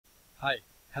Hi,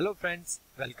 hello friends,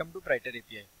 welcome to Brighter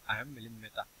API. I am Milind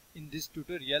Mehta. In this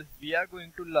tutorial, we are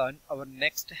going to learn our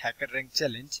next Hackerrank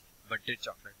challenge, birthday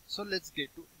chocolate. So let's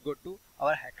go to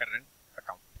our Hackerrank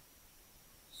account.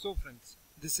 So friends,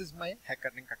 this is my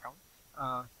Hackerrank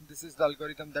account. This is the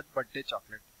algorithm that birthday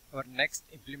chocolate, our next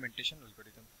implementation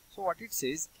algorithm. So what it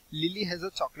says, Lily has a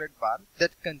chocolate bar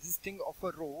that consisting of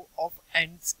a row of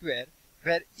n square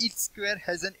where each square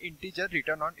has an integer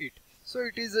written on it. So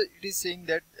it is saying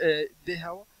that they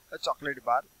have a chocolate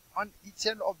bar. On each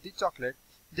end of the chocolate,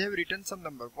 they have written some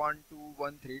number 1, 2,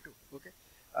 1, 3, 2. Okay.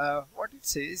 What it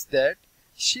says that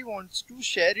she wants to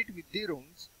share it with the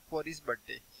Rones for his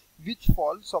birthday, which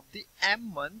falls of the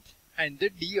M month and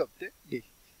the D of the day.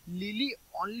 Lily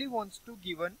only wants to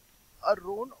given a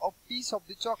round of piece of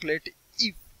the chocolate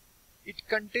if it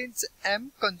contains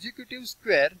M consecutive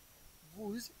square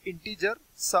whose integer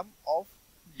sum of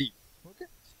D. Okay.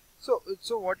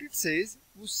 So what it says,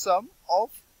 whose sum of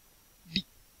D.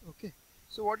 Okay.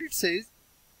 So what it says,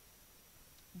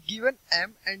 given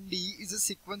M and D is a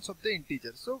sequence of the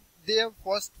integer. So they have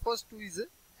first two is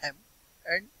a M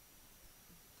and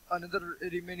another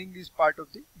remaining is part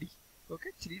of the D. Okay,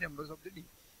 three numbers of the D.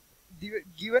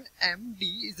 Given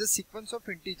MD is the sequence of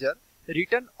integer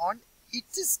written on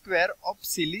each square of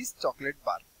Silly's chocolate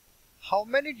bar. How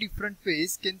many different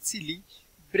ways can Silly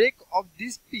break off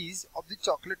this piece of the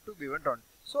chocolate to be given on?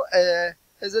 So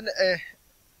as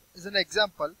an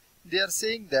example, they are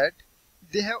saying that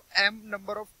they have M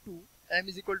number of 2, M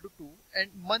is equal to 2 and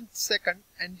month second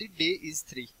and the day is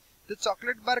 3. The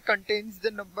chocolate bar contains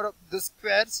the number of the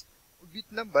squares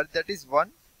with number that is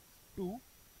 1, 2,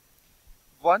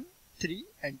 1, 3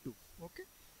 and 2. Okay.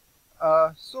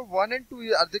 So 1 and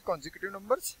 2 are the consecutive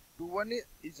numbers. 2, 1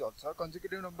 is also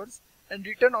consecutive numbers and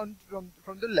written on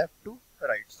from the left to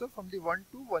right. So from the 1,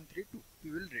 2, 1, 3, 2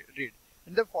 we will read.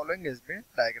 And the following has been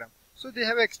diagram. So they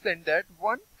have explained that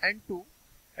 1 and 2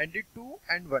 and the 2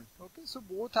 and 1. Okay. So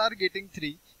both are getting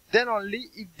 3. Then only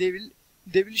if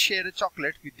they will share a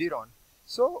chocolate with the Ron.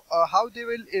 So how they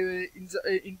will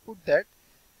input that?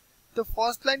 The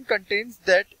first line contains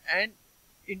that an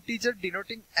integer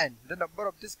denoting n, the number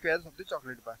of the squares of the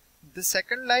chocolate bar. The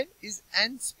second line is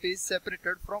n space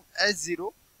separated from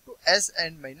s0 to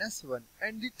sn minus 1,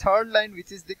 and the third line,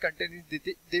 which is the content,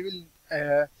 is they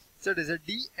will set as a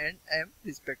d and m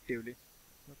respectively.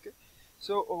 Okay.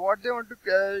 So what they want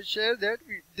to share that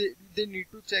they need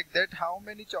to check that how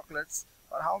many chocolates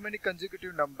or how many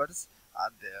consecutive numbers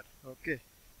are there. Okay,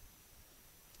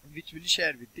 which will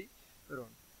share with the round.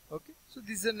 Okay, so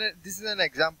this is an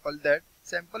example that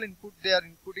sample input, they are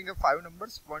inputting a 5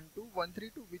 numbers 1, 2, 1, 3,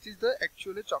 2, which is the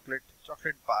actual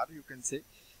chocolate bar, you can say.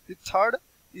 The third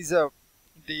is a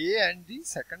day and the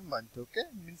second month. Okay,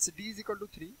 means D is equal to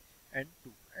 3 and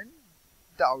 2, and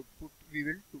the output we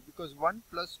will 2, because 1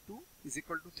 plus 2 is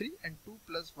equal to 3 and 2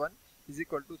 plus 1 is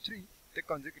equal to 3, the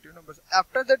consecutive numbers.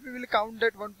 After that we will count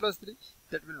that 1 plus 3,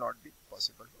 that will not be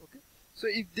possible. Okay. So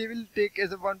if they will take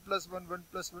as a 1 plus 1, 1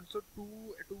 plus 1, so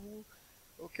 2,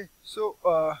 okay. So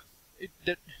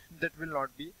that will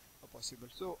not be possible.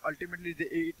 So ultimately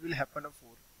it will happen a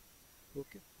 4.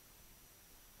 Okay.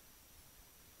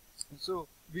 So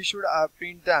we should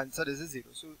print the answer as a 0.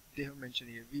 So they have mentioned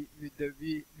here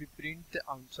we print the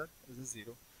answer as a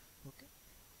 0. Okay.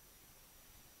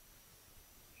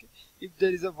 Okay. If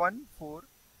there is a 1, 4,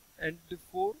 and the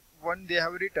 4, 1, they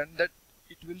have written that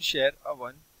it will share a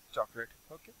 1 chocolate.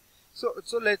 Okay. So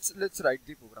let's write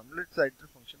the program. Let's write the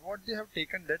function. What they have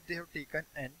taken, that they have taken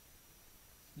n,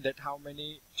 that how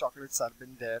many chocolates are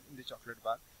been there in the chocolate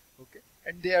bar. Okay.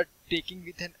 And they are taking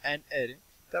with an n array.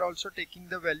 They are also taking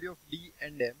the value of d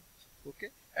and m. Okay.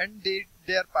 And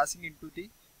they are passing into the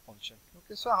function.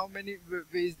 Okay. So how many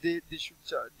ways they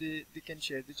can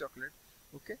share the chocolate.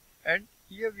 Okay. And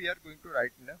here we are going to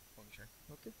write in a function.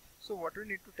 Okay. So what we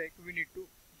need to take, we need to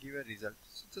give a result.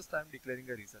 So just I am declaring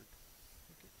a result.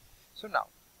 Okay. So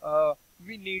now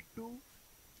we need to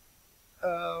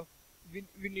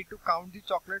we need to count the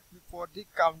chocolate. For the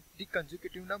count the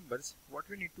consecutive numbers, what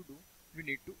we need to do, we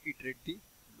need to iterate the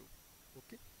loop.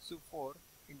 Okay. So for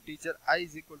integer I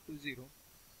is equal to 0,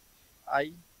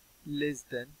 I less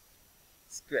than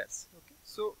squares. Okay.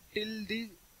 So till the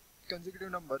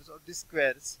consecutive numbers of the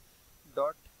squares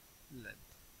dot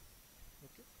length.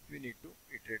 Okay. We need to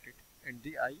iterate it, and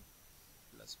the I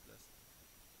plus plus.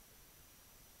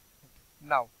 Okay.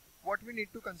 Now what we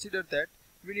need to consider, that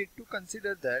we need to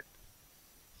consider that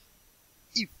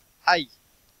if I,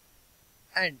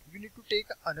 and we need to take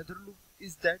another loop,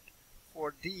 is that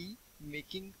for the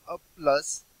making a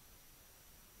plus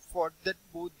for that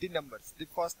both the numbers, the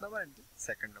first number and the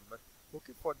second number.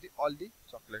 Okay, for the all the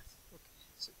chocolates. Okay,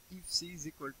 So if c is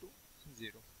equal to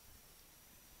 0,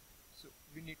 so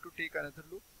we need to take another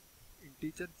loop.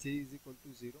 Integer j is equal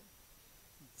to 0,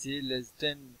 j less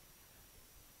than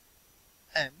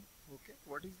m. Okay,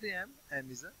 what is the m? M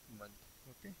is a month.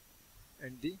 Okay,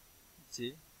 and the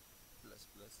j plus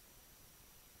plus.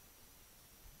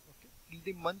 Okay, till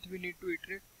the month we need to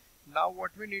iterate. Now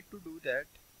what we need to do, that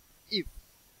if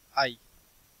I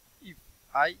if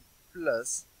I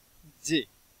plus j,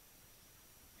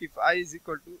 if I is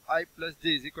equal to I plus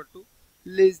j is equal to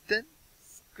less than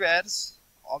squares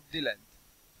of the length.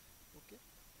 Okay,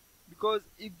 because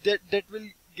if that will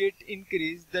get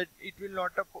increased, that it will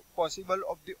not be possible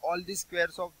of the all the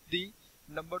squares of the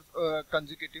numbers,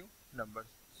 consecutive numbers.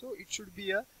 So it should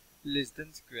be a less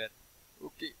than square.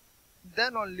 Okay,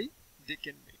 then only they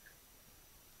can make.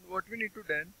 What we need to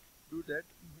then do, that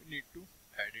we need to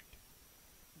add it,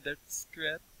 that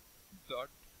square dot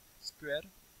square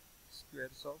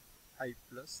squares of I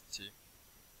plus j,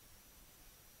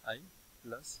 I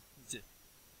plus j.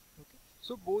 Okay,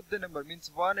 so both the number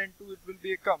means 1 and 2, it will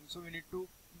be a come, so we need to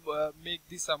make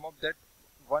the sum of that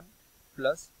 1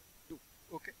 plus 2.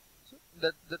 Okay, so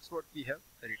that's what we have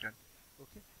written.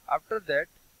 Okay, after that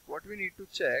what we need to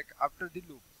check after the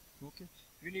loop, okay,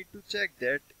 we need to check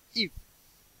that if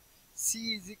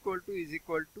c is equal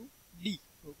to d.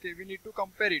 Okay, we need to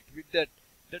compare it with that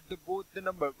the both the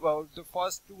number, the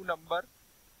first two number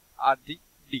are the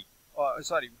d,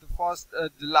 sorry, the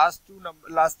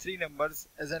last three numbers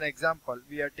as an example,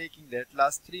 we are taking that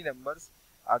last three numbers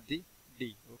are the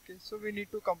d. Okay, so we need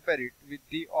to compare it with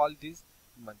the all these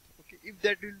month. Okay, if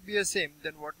that will be the same,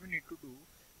 then what we need to do,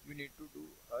 we need to do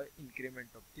increment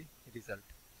of the result.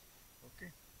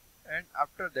 Okay, and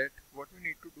after that what we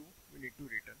need to do, we need to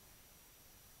return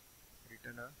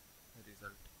a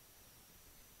result.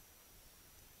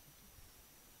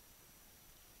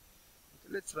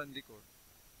 Okay, let's run the code.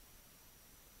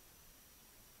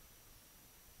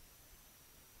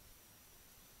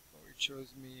 Oh, it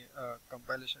shows me a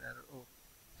compilation error. Oh,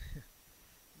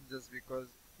 just because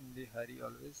in the hurry I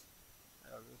always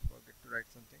forget to write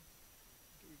something.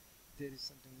 If there is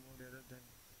something more error, then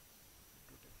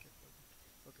to take care of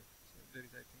it. Okay, so there is,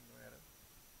 I think, no error.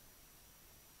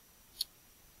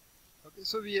 Okay,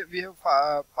 so we have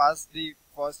passed the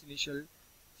first initial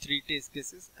 3 test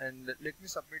cases, and let me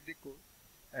submit the code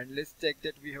and let's check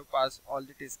that we have passed all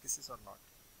the test cases or not.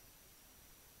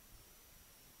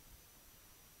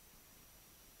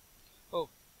 Oh,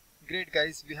 great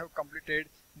guys, we have completed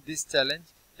this challenge,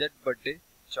 that birthday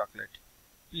chocolate.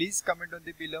 Please comment on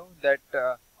the below that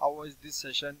how was this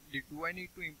session, do I need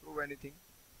to improve anything.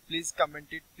 Please comment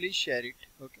it, please share it.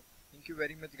 Okay, thank you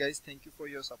very much guys, thank you for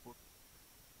your support.